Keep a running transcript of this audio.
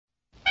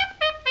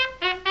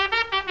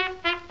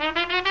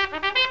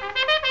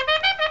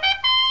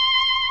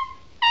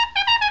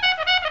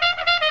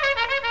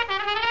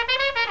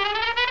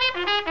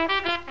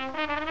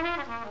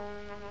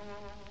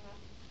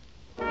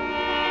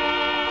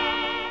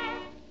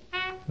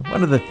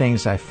One of the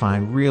things I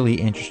find really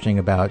interesting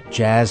about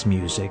jazz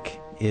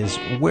music is,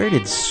 where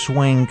did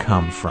swing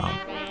come from?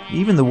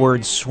 Even the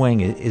word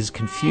swing is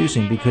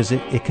confusing because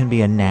it can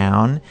be a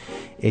noun,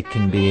 it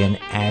can be an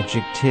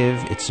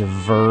adjective, it's a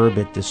verb,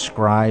 it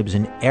describes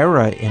an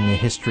era in the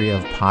history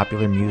of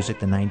popular music.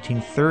 The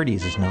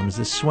 1930s is known as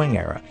the swing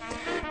era.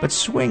 But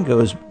swing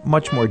goes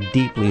much more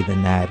deeply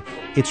than that.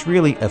 It's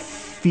really a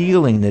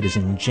feeling that is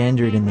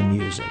engendered in the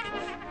music.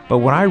 But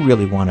what I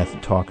really want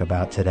to talk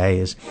about today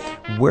is,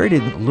 where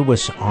did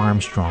Louis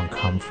Armstrong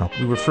come from?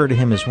 We refer to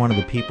him as one of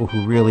the people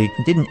who really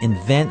didn't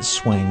invent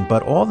swing,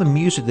 but all the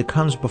music that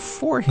comes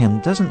before him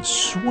doesn't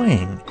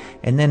swing.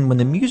 And then when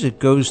the music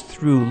goes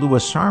through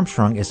Louis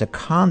Armstrong as a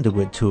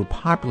conduit to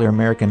popular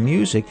American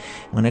music,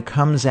 when it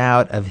comes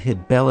out of the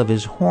bell of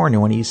his horn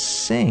and when he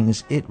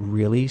sings, it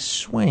really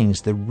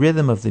swings. The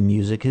rhythm of the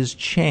music has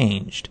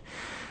changed.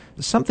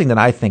 Something that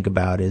I think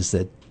about is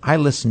that I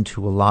listened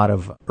to a lot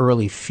of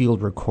early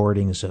field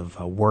recordings of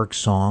work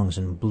songs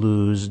and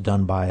blues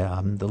done by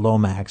the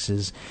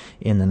Lomaxes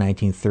in the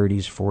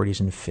 1930s,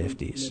 40s, and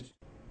 50s.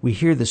 We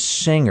hear the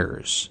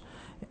singers.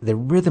 The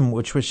rhythm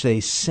which they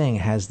sing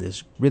has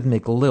this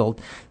rhythmic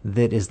lilt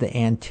that is the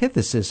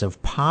antithesis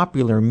of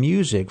popular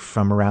music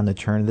from around the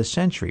turn of the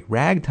century.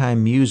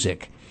 Ragtime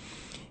music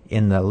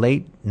in the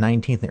late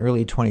 19th and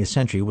early 20th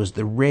century was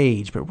the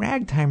rage, but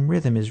ragtime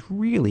rhythm is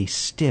really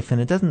stiff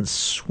and it doesn't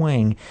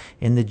swing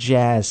in the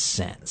jazz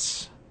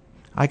sense.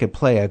 I could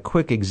play a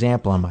quick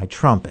example on my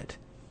trumpet.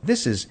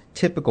 This is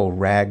typical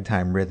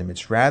ragtime rhythm.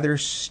 It's rather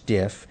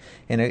stiff,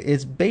 and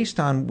it's based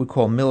on what we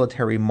call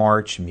military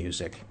march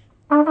music.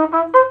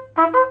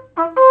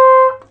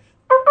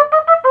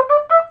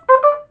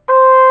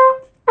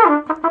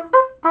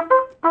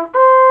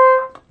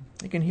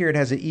 You can hear it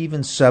has an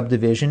even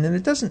subdivision, and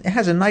it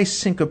has a nice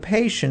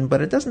syncopation,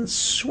 but it doesn't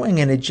swing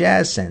in a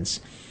jazz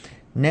sense.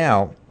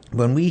 Now,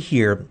 when we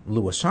hear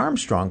Louis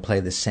Armstrong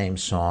play the same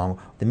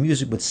song, the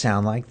music would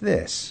sound like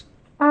this.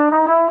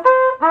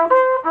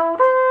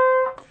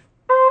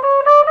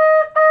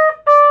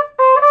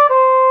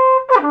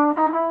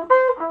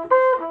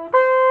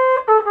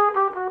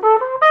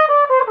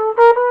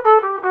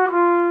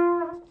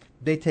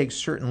 They take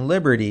certain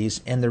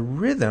liberties, and the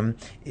rhythm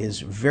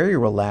is very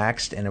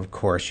relaxed, and of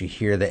course you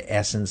hear the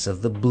essence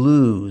of the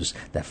blues,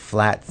 the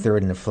flat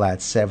third and the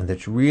flat seventh,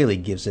 which really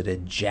gives it a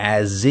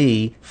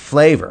jazzy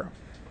flavor.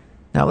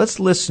 Now let's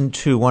listen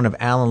to one of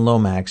Alan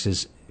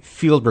Lomax's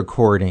field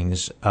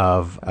recordings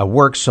of a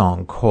work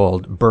song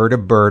called Berta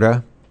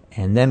Berta,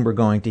 and then we're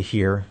going to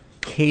hear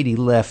Katie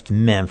Left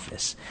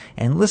Memphis,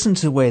 and listen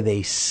to the way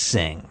they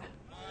sing.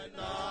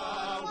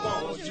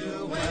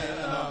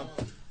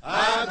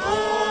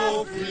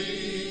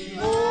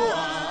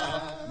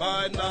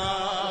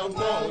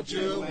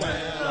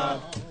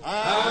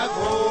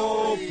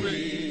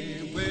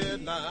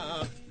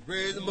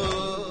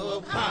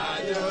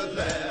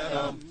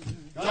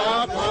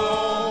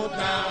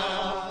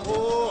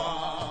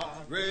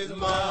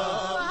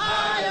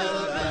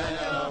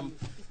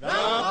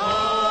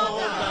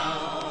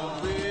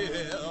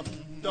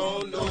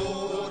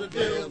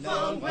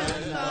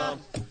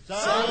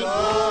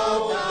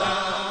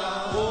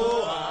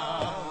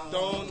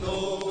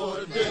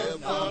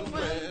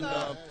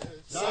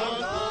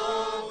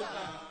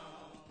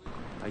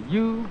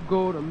 You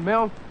go to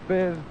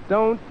Memphis,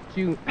 don't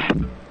you?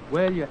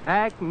 Well, you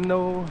act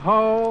no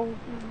hoe.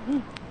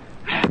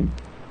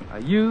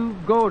 You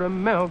go to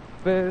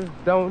Memphis,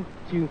 don't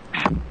you?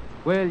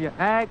 Well, you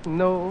act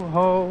no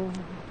hoe.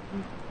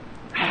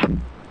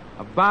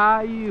 I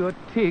buy you a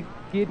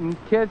ticket and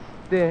kiss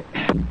it.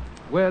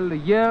 Well, the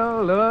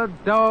yellow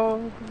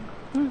dog.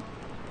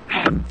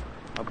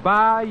 I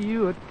buy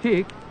you a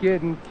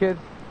ticket and kiss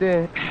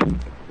it.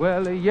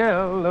 Well, the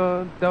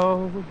yellow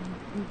dog.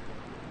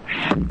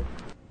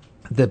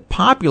 The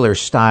popular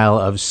style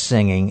of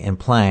singing and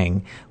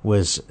playing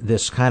was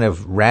this kind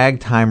of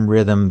ragtime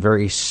rhythm,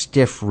 very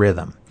stiff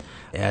rhythm,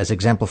 as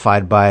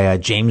exemplified by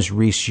James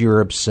Reese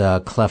Europe's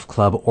Clef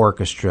Club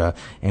Orchestra.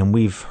 And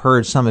we've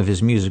heard some of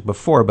his music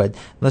before, but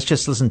let's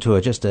just listen to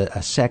just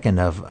a second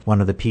of one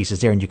of the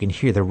pieces there, and you can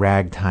hear the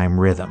ragtime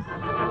rhythm.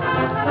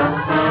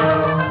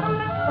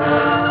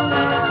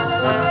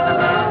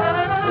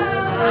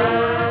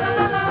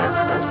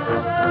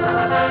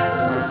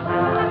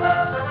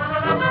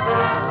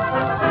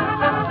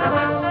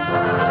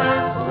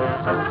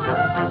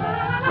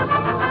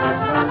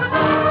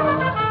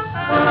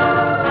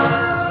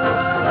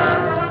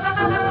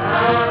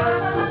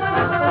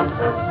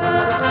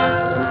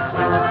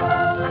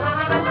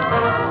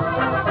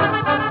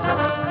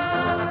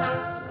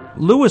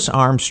 Louis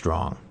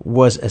Armstrong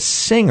was a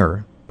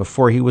singer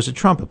before he was a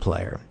trumpet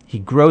player. He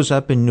grows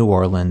up in New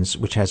Orleans,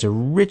 which has a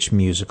rich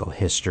musical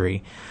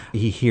history.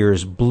 He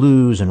hears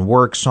blues and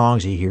work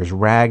songs. He hears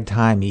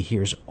ragtime. He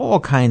hears all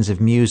kinds of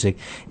music.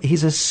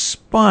 He's a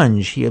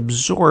sponge. He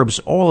absorbs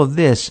all of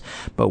this.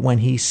 But when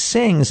he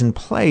sings and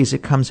plays,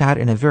 it comes out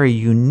in a very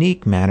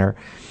unique manner.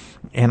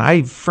 And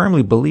I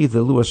firmly believe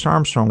that Louis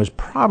Armstrong is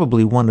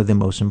probably one of the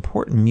most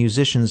important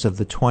musicians of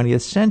the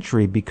 20th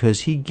century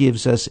because he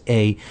gives us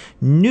a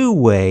new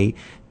way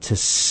to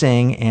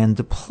sing and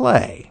to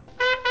play.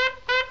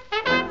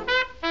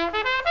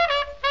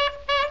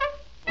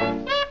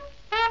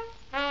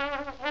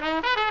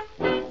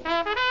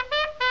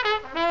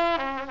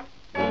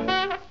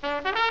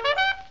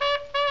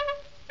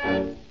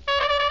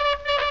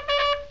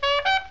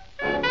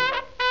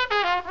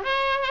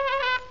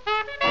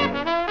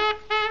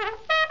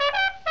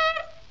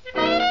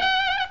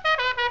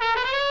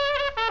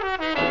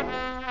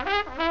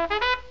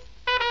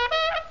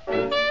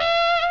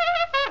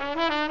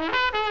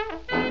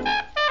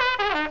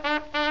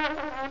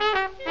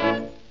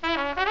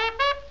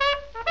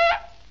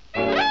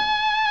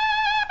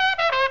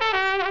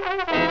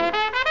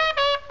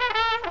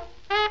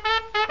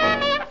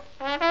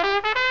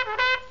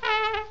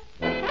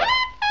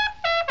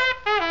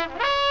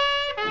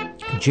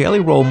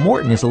 Jelly Roll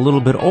Morton is a little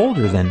bit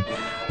older than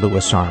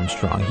Louis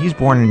Armstrong. He's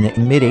born in the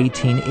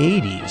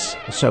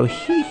mid-1880s, so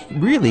he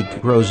really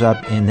grows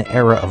up in the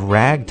era of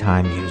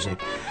ragtime music.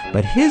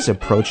 But his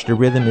approach to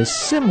rhythm is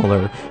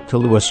similar to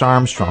Louis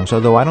Armstrong's,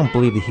 although I don't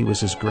believe that he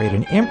was as great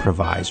an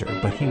improviser,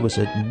 but he was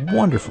a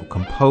wonderful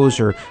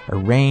composer,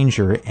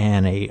 arranger,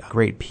 and a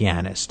great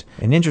pianist.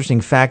 An interesting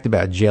fact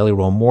about Jelly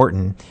Roll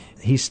Morton,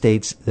 he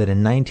states that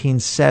in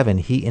 1907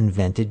 he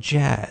invented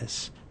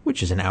jazz,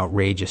 which is an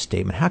outrageous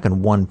statement. How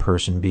can one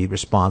person be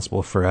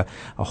responsible for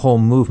a whole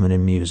movement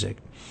in music?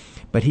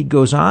 But he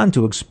goes on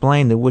to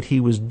explain that what he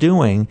was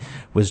doing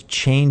was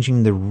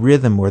changing the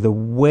rhythm or the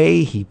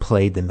way he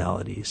played the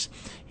melodies.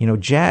 You know,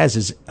 jazz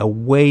is a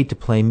way to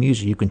play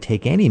music. You can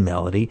take any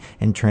melody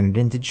and turn it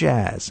into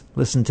jazz.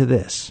 Listen to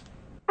this.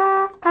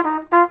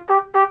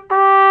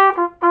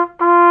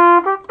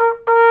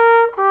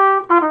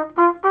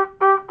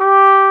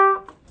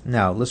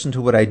 Now, listen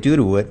to what I do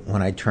to it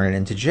when I turn it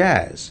into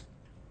jazz.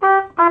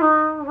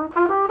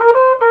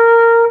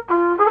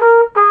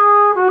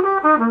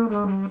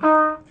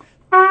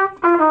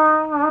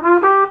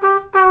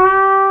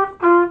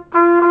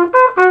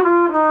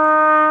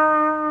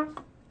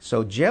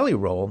 So Jelly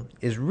Roll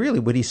is really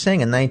what he's saying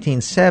in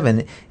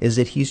 1907 is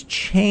that he's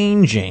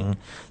changing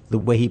the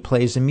way he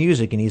plays the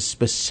music, and he's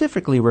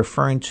specifically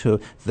referring to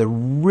the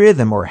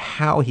rhythm or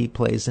how he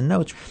plays the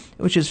notes,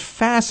 which is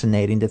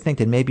fascinating to think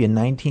that maybe in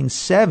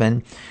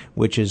 1907,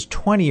 which is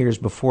 20 years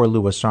before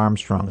Louis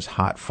Armstrong's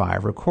Hot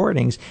 5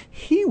 recordings,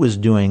 he was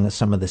doing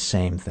some of the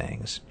same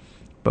things.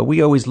 But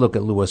we always look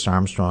at Louis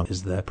Armstrong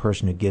as the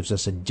person who gives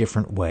us a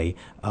different way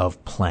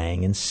of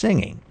playing and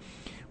singing.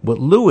 What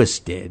Louis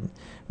did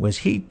was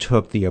he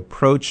took the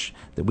approach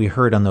that we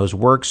heard on those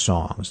work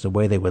songs, the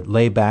way they would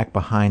lay back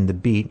behind the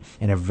beat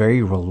in a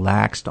very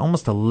relaxed,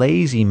 almost a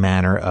lazy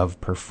manner of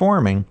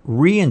performing,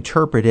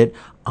 reinterpret it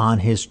on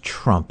his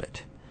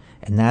trumpet.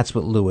 And that's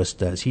what Louis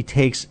does. He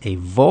takes a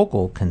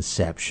vocal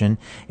conception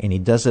and he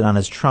does it on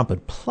his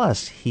trumpet.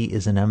 Plus, he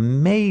is an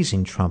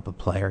amazing trumpet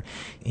player.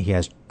 He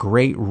has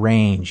great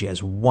range. He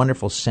has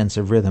wonderful sense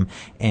of rhythm.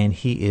 And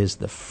he is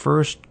the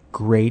first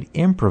great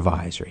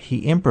improviser. He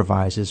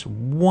improvises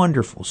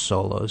wonderful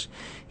solos.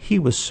 He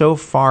was so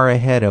far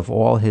ahead of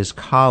all his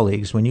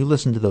colleagues. When you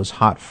listen to those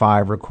Hot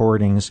 5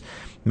 recordings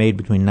made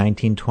between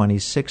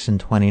 1926 and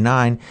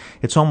 29,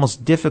 it's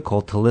almost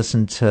difficult to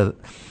listen to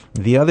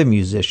the other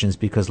musicians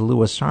because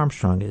Louis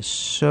Armstrong is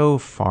so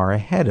far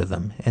ahead of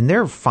them. And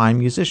they're fine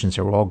musicians.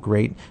 They're all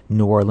great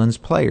New Orleans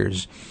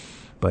players.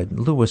 But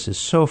Louis is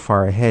so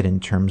far ahead in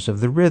terms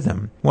of the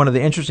rhythm. One of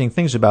the interesting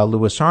things about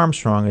Louis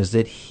Armstrong is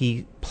that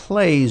he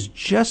plays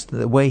just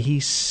the way he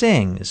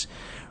sings.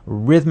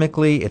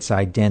 Rhythmically, it's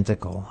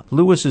identical.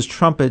 Louis's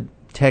trumpet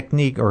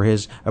technique or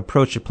his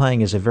approach to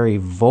playing is a very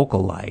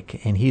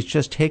vocal-like, and he's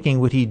just taking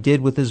what he did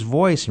with his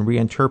voice and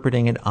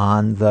reinterpreting it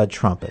on the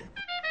trumpet.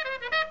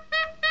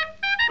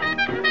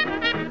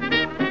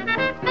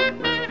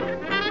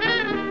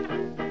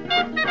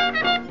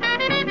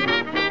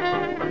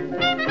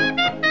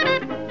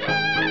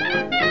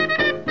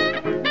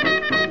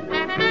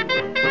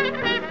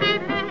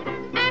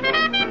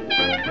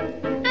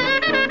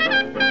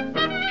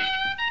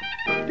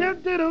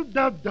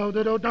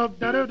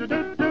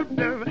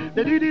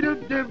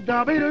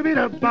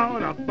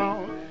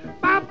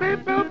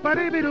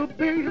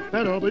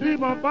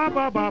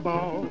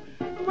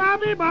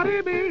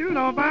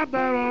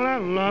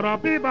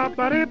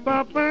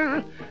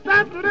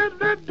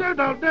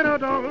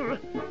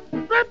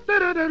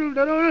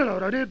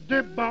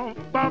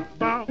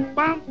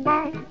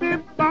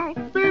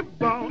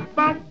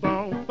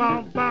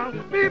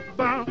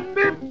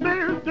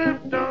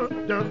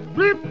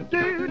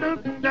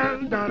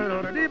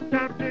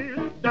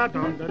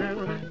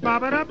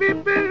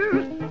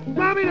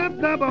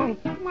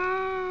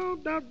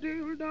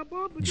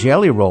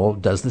 Jelly Roll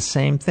does the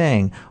same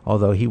thing,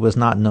 although he was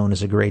not known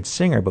as a great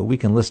singer, but we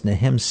can listen to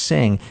him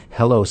sing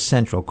Hello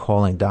Central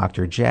Calling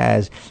Dr.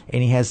 Jazz,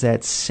 and he has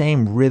that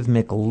same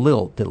rhythmic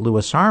lilt that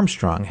Louis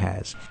Armstrong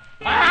has.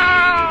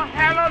 Oh,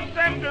 hello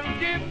Central,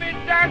 give me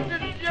Dr.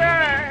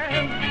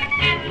 Jazz.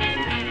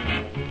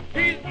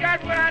 He's got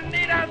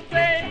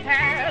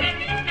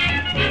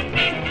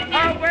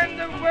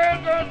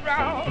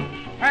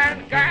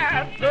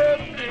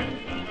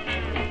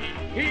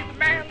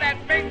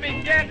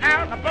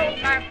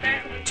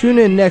Tune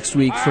in next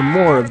week for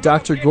more of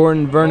Dr.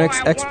 Gordon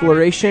Vernick's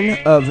exploration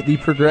of the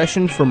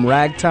progression from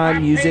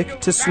ragtime music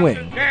to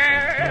swing.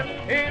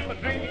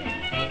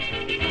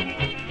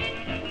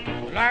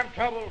 I'm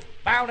trouble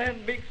bound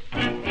and mixed.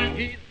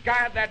 He's the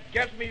guy that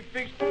gets me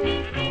fixed.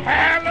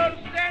 Hello,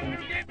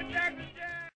 Sandra.